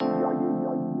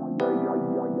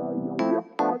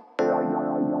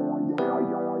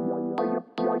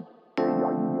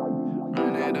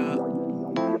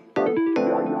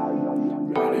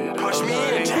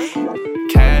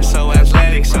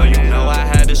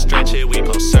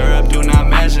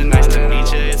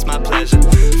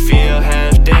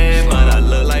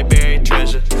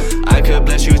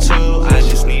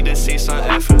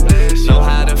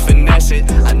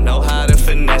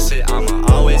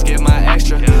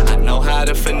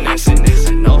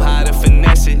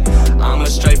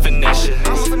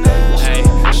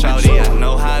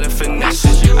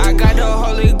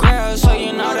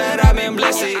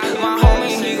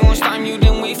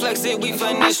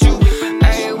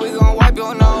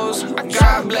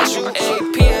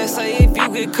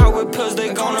with pills,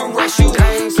 they gonna rush you.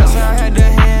 Cause I had the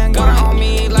hand, got it on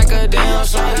me like a damn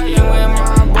son. You ain't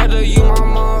my brother, you my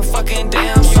motherfucking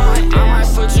damn son. I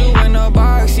might put you in a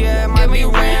box, yeah, it might be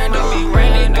random.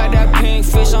 Randy got that pink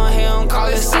fish on him, call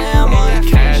it salmon.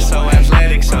 Cash so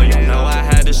athletic, so you know I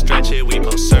had to stretch it. We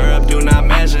post syrup, do not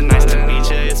measure. Nice to meet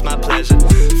you, it's my pleasure.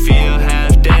 Feel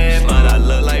half dead, but I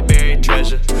look like buried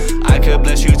treasure. I could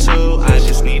bless you too, I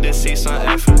just need to see some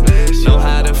effort. Know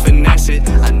how to finesse it,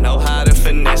 I know how to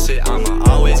finesse it. I'ma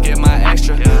always get my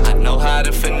extra, I know how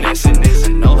to finesse it.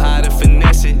 I know how to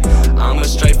finesse it, I'ma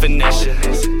straight finesse it.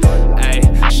 Ayy,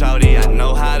 shawty, I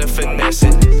know how to finesse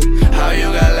it. How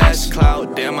you got less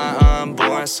clout than my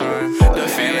unborn son? The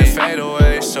feeling fade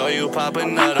away, so you pop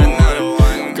another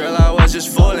one. Girl, I was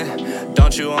just fooling,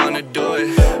 don't you wanna do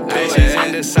it? Bitches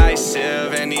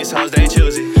indecisive, and these hoes, they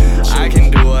choosy. I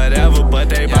can do whatever, but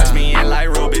they box me in like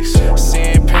Rubik's.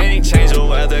 Seeing pink change the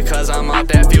weather, cause I'm off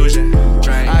that fusion.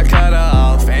 I cut her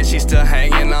off, and she still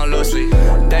hanging on loosely.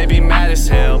 They be mad as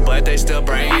hell, but they still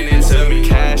bringing it to me.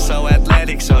 Cash so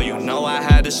athletic, so you know I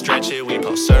had to stretch it. We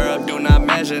post syrup, do not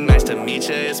measure. Nice to meet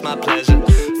you, it's my pleasure.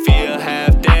 Feel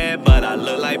half dead, but I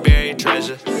look like buried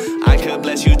treasure. I could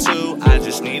bless you too, I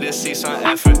just need to see some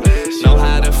effort. Know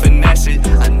how to finesse it,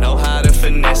 I know how to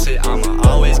finesse it. I'ma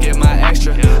always get my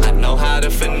extra, I know how to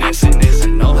finesse it. I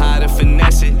know how to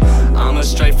finesse it, I'ma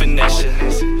straight finesse it.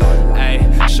 Ayy,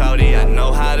 shawty, I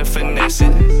know how to finesse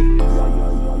it.